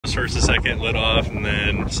was first and second, lit off, and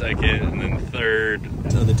then second, and then third.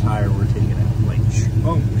 So the tire we're taking out like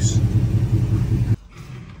chunks.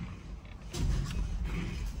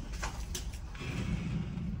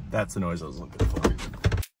 That's the noise I was looking for.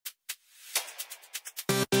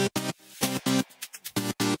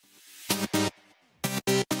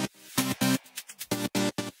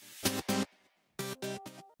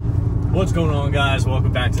 What's going on, guys?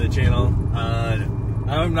 Welcome back to the channel.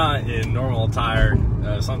 I'm not in normal attire.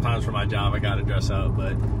 Sometimes for my job I gotta dress up,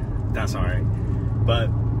 but that's all right. But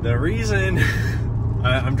the reason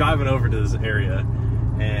I'm driving over to this area,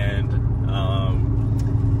 and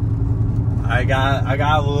I got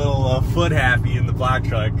a little foot happy in the black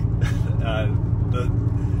truck.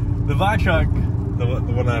 The black truck, the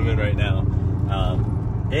one I'm in right now,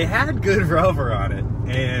 it had good rubber on it,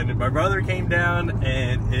 and my brother came down,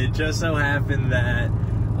 and it just so happened that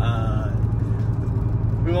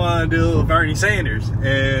we wanted to do a little Bernie Sanders,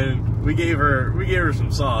 and we gave her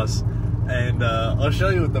some sauce, and I'll show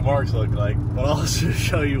you what the marks look like, but I'll also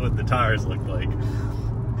show you what the tires look like.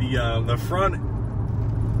 The front,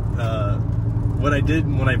 what I did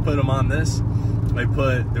when I put them on this, I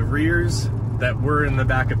put the rears that were in the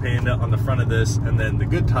back of Panda on the front of this, and then the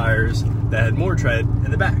good tires that had more tread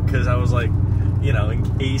in the back, because I was like, you know,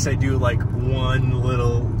 in case I do like one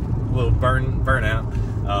little burnout,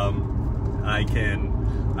 I can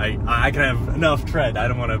have enough tread. I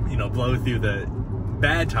don't want to, you know, blow through the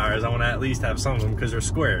bad tires. I want to at least have some of them because they're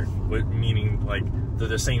square, meaning like they're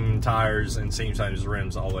the same tires and same size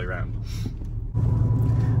rims all the way around.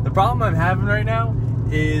 The problem I'm having right now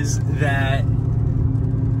is that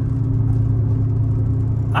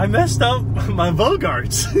I messed up my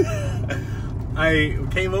Bogarts. I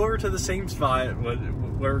came over to the same spot where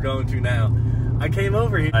we're going to now. I came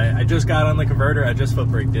over here. I just got on the converter. I just foot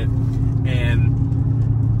braked it, and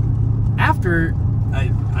after I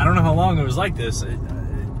don't know how long it was like this.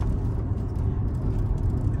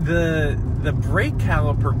 The brake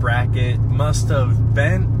caliper bracket must have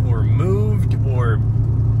bent or moved or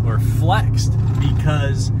flexed,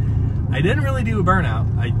 because I didn't really do a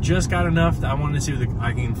burnout. I just got enough that I wanted to see if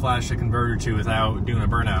I can flash the converter to without doing a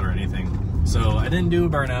burnout or anything. So I didn't do a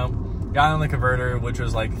burnout. Got on the converter, which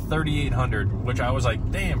was like 3,800, which I was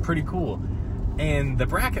like, damn, pretty cool. And the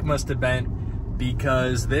bracket must have bent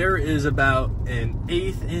because there is about an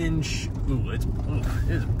 1/8 inch. It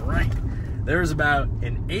is bright. There's about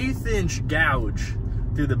an 1/8 inch gouge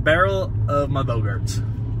through the barrel of my Bogarts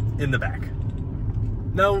in the back.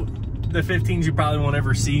 No, the 15s you probably won't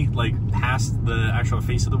ever see, like past the actual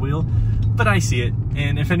face of the wheel, but I see it,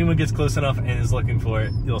 and if anyone gets close enough and is looking for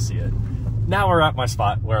it, you'll see it. Now we're at my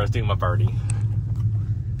spot where I was doing my birdie.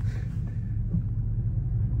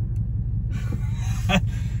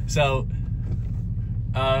 So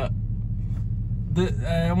I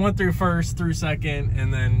went through first, through second,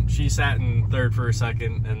 and then she sat in third for a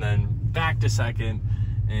second, and then back to second,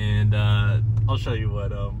 and I'll show you what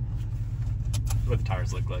the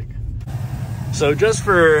tires look like. So just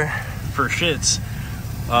for shits,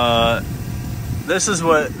 this is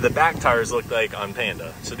what the back tires look like on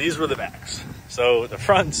Panda. So these were the backs. So the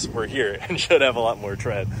fronts were here and should have a lot more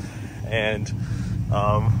tread. And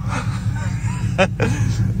oh,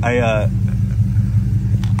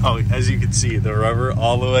 as you can see, the rubber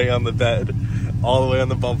all the way on the bed, all the way on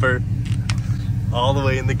the bumper, all the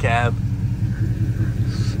way in the cab,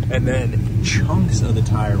 and then chunks of the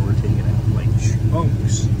tire were taken out, like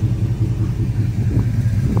chunks.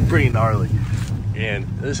 Pretty gnarly. And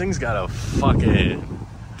this thing's got a fucking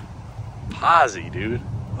posse, dude.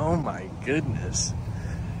 Oh my goodness.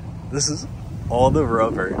 This is all the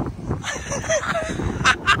rubber.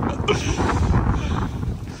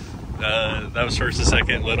 That was first and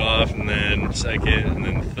second, lit off, and then second, and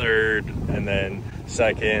then third, and then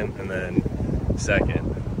second, and then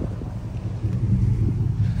second.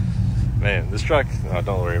 Man, this truck, oh,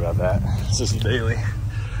 don't worry about that. It's just daily.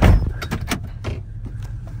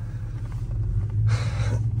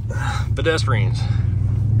 Pedestrians.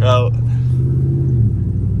 Well,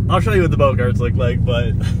 I'll show you what the Bogarts look like,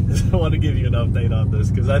 but I want to give you an update on this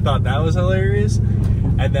because I thought that was hilarious,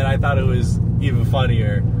 and then I thought it was even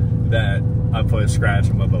funnier that I put a scratch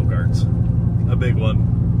on my Bogarts. A big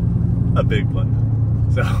one. A big one.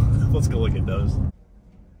 So let's go look at those.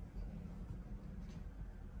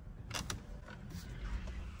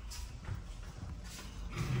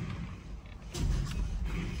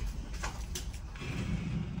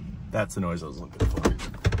 That's the noise I was looking for.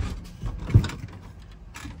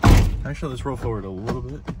 Actually, let's roll forward a little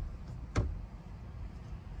bit.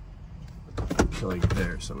 To like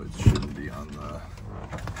there, so it shouldn't be on the...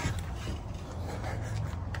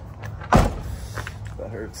 that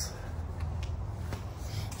hurts.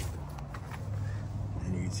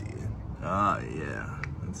 And you can see it. Ah, yeah,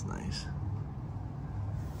 that's nice.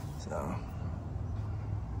 So,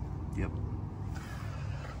 yep.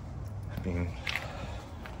 I mean,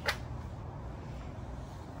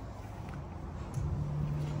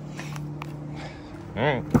 all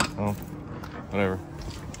right, well, whatever.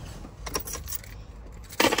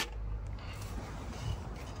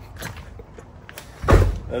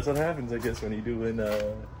 That's what happens, I guess, when you do when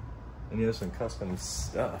you have some custom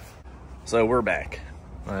stuff. So we're back.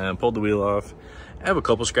 I pulled the wheel off. I have a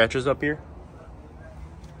couple scratches up here.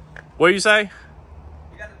 What do you say?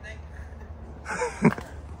 You got a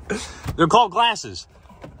thing. They're called glasses.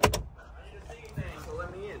 I need a thingy thing, so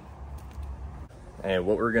let me in. And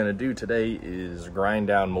what we're gonna do today is grind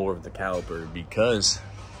down more of the caliper because.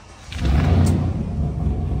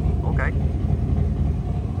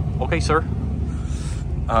 Okay, sir.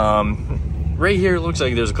 Right here looks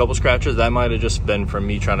like there's a couple scratches. That might have just been from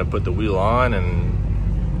me trying to put the wheel on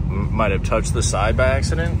and might have touched the side by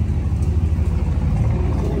accident.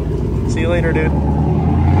 See you later, dude.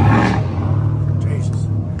 Jesus.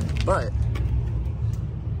 But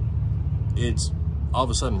it's all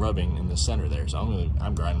of a sudden rubbing in the center there, so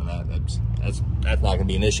I'm grinding that. That's not gonna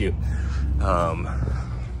be an issue. But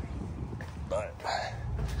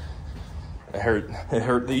it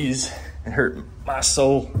hurt these. It hurt my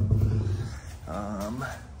soul.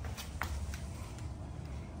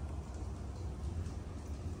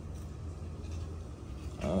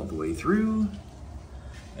 All the way through.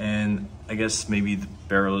 And I guess maybe the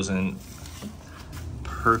barrel isn't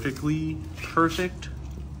perfectly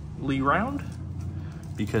round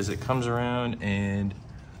because it comes around and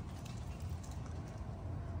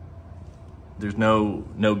there's no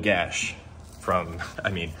gash from,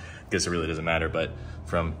 I mean, I guess it really doesn't matter, but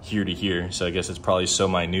from here to here. So I guess it's probably so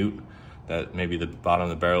minute that maybe the bottom of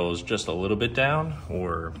the barrel is just a little bit down,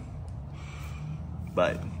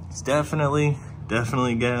 but it's definitely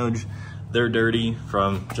gouged. They're dirty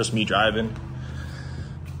from just me driving.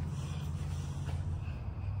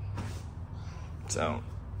 So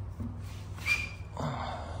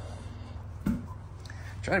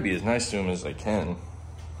try to be as nice to him as I can.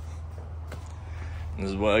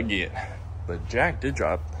 This is what I get. But Jack did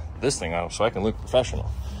drop this thing off so I can look professional.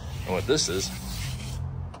 And what this is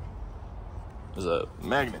a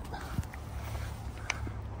magnet.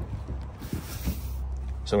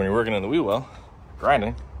 So when you're working on the wheel well,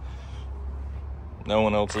 grinding, no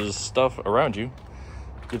one else's stuff around you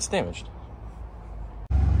gets damaged.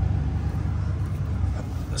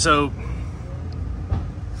 So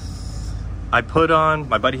I put on,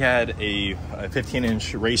 my buddy had a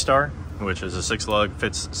 15-inch Raystar, which is a 6-lug,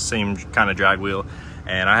 fits same kind of drag wheel,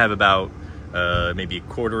 and I have about maybe a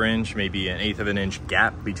 1/4 inch, maybe an 1/8 of an inch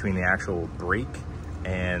gap between the actual brake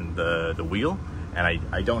and the wheel, and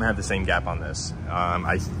I don't have the same gap on this.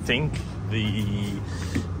 I think the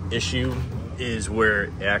issue is where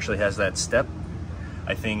it actually has that step.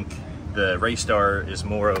 I think the Raystar is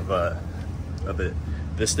more of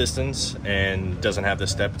this distance and doesn't have the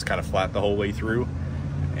step. It's kind of flat the whole way through,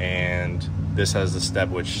 and this has the step,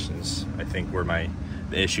 which is I think where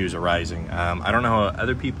the issues are arising. I don't know how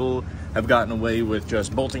other people have gotten away with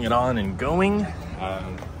just bolting it on and going.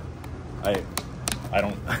 I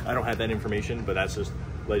don't have that information, but that's just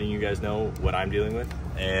letting you guys know what I'm dealing with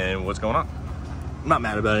and what's going on. I'm not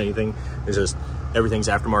mad about anything. It's just everything's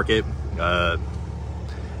aftermarket,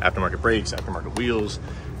 aftermarket brakes, aftermarket wheels.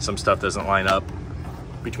 Some stuff doesn't line up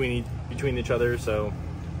between each other. So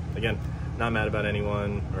again, not mad about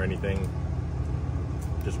anyone or anything.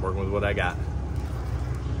 Just working with what I got.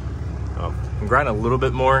 I'm grinding a little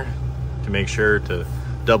bit more to make sure to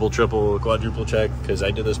double, triple, quadruple check, because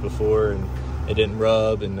I did this before and it didn't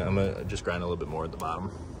rub, and I'm gonna just grind a little bit more at the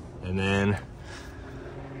bottom. And then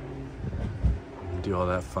do all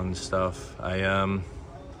that fun stuff. I yeah,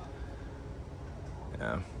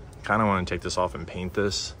 kind of want to take this off and paint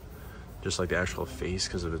this, just like the actual face,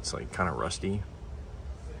 because of it's like kind of rusty.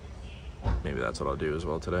 Maybe that's what I'll do as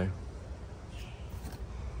well today.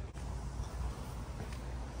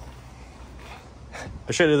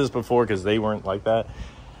 I should have did this before because they weren't like that.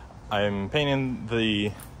 I'm painting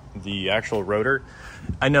the actual rotor.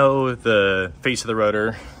 I know the face of the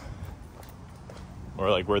rotor,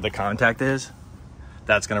 or like where the contact is,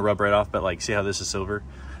 that's gonna rub right off, but like, see how this is silver?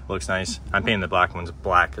 Looks nice. I'm painting the black ones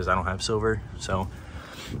black because I don't have silver, so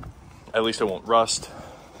at least it won't rust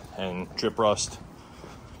and drip rust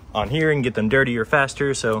on here and get them dirtier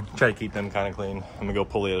faster. So try to keep them kind of clean. I'm gonna go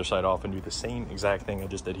pull the other side off and do the same exact thing I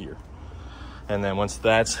just did here. And then once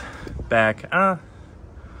that's back,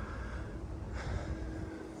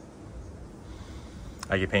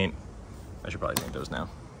 I should probably paint those now.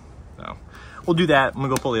 So we'll do that. I'm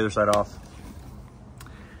gonna go pull the other side off.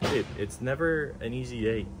 Dude, it's never an easy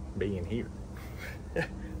day being here.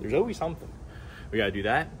 There's always something. We gotta do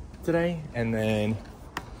that today, and then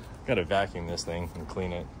gotta vacuum this thing and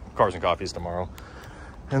clean it. Cars and coffees tomorrow.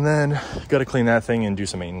 And then gotta clean that thing and do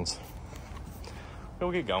some maintenance.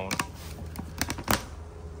 We'll get going.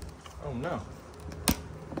 Oh no.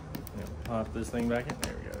 Pop this thing back in.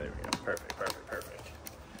 There we go, there we go. Perfect, perfect, perfect.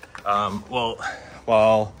 Well,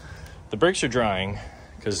 while the brakes are drying,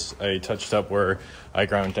 because I touched up where I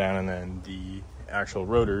ground down, and then the actual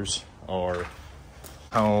rotors are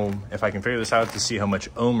home, if I can figure this out to see how much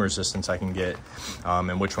ohm resistance I can get,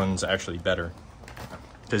 and which one's actually better.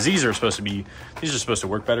 Because these are supposed to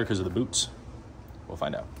work better because of the boots. We'll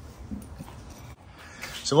find out.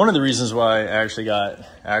 So one of the reasons why I actually got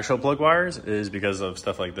actual plug wires is because of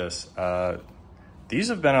stuff like this. These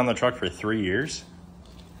have been on the truck for 3 years,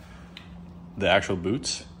 the actual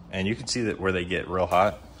boots, and you can see that where they get real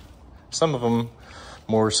hot. Some of them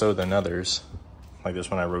more so than others, like this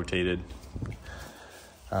one I rotated.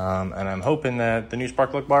 And I'm hoping that the new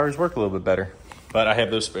spark plug wires work a little bit better, but I have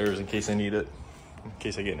those spares in case I need it, in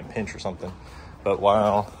case I get in a pinch or something. But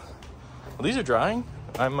while these are drying,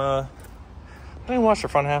 I'm gonna wash the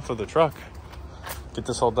front half of the truck, get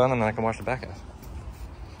this all done, and then I can wash the back half.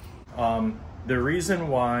 The reason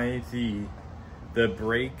why the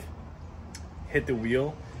brake hit the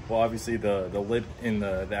wheel, well, obviously the lip in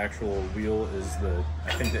the actual wheel is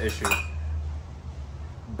I think the issue,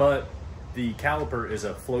 but the caliper is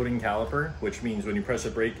a floating caliper, which means when you press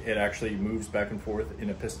a brake, it actually moves back and forth in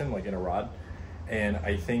a piston, like in a rod. And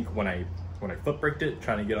I think when I foot braked it,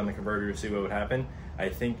 trying to get on the converter to see what would happen, I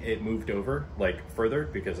think it moved over like further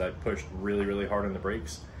because I pushed really, really hard on the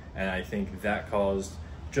brakes. And I think that caused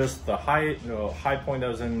just the high point that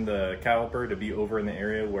was in the caliper to be over in the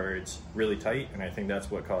area where it's really tight. And I think that's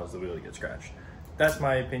what caused the wheel to get scratched. That's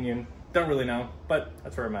my opinion. Don't really know, but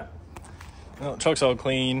that's where I'm at. Well, truck's all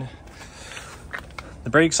clean. The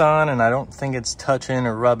brake's on, and I don't think it's touching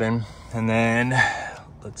or rubbing. And then,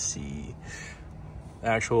 let's see. The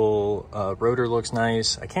actual rotor looks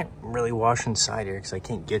nice. I can't really wash inside here because I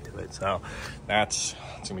can't get to it. So that's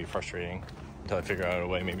gonna be frustrating until I figure out a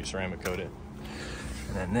way, maybe ceramic coat it.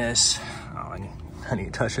 And then this, oh, I need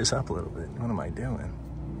to touch this up a little bit. What am I doing?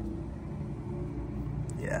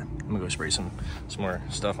 Yeah, I'm gonna go spray some more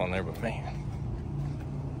stuff on there, but man.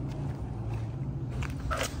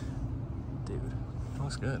 Dude,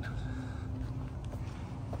 looks good.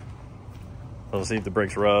 We'll see if the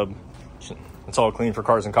brakes rub. It's all clean for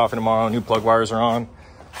Cars and Coffee tomorrow. New plug wires are on.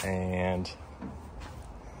 And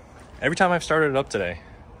every time I've started it up today,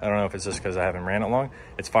 I don't know if it's just because I haven't ran it long,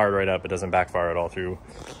 it's fired right up. It doesn't backfire at all through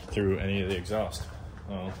any of the exhaust.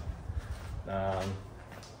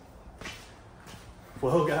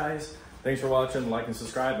 Well, guys, thanks for watching. Like and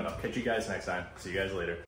subscribe, and I'll catch you guys next time. See you guys later.